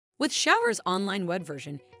With Shower's online web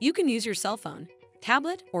version, you can use your cell phone,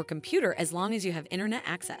 tablet, or computer as long as you have internet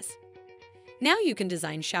access. Now you can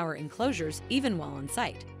design shower enclosures even while on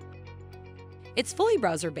site. It's fully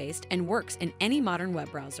browser-based and works in any modern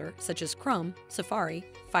web browser such as Chrome, Safari,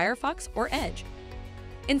 Firefox, or Edge.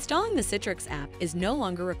 Installing the Citrix app is no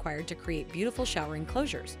longer required to create beautiful shower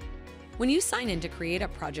enclosures. When you sign in to create a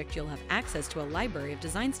project, you'll have access to a library of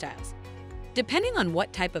design styles. Depending on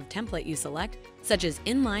what type of template you select, such as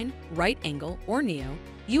inline, right angle, or neo,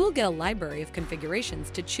 you will get a library of configurations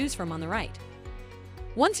to choose from on the right.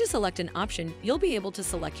 Once you select an option, you'll be able to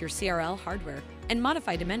select your CRL hardware and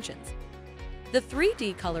modify dimensions. The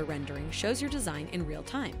 3D color rendering shows your design in real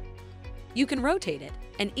time. You can rotate it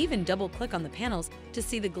and even double-click on the panels to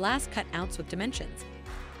see the glass cutouts with dimensions.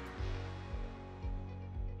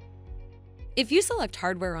 If you select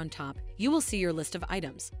hardware on top, you will see your list of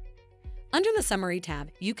items. Under the Summary tab,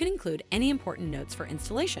 you can include any important notes for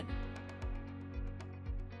installation.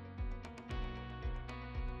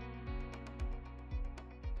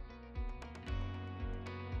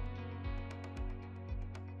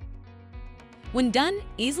 When done,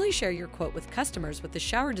 easily share your quote with customers with the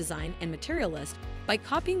shower design and material list by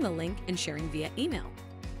copying the link and sharing via email.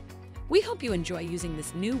 We hope you enjoy using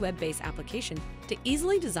this new web-based application to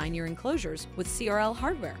easily design your enclosures with CRL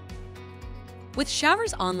hardware. With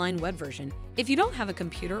Shower's online web version, if you don't have a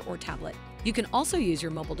computer or tablet, you can also use your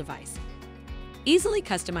mobile device. Easily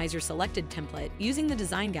customize your selected template using the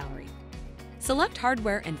design gallery. Select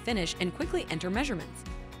hardware and finish and quickly enter measurements.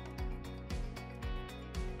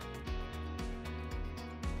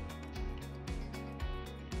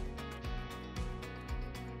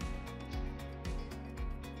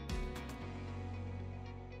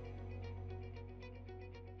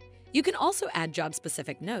 You can also add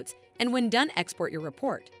job-specific notes, and when done, export your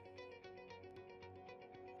report.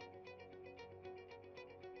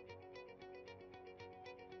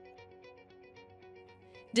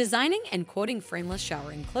 Designing and quoting frameless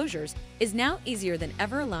shower enclosures is now easier than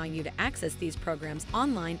ever, allowing you to access these programs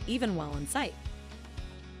online even while on site.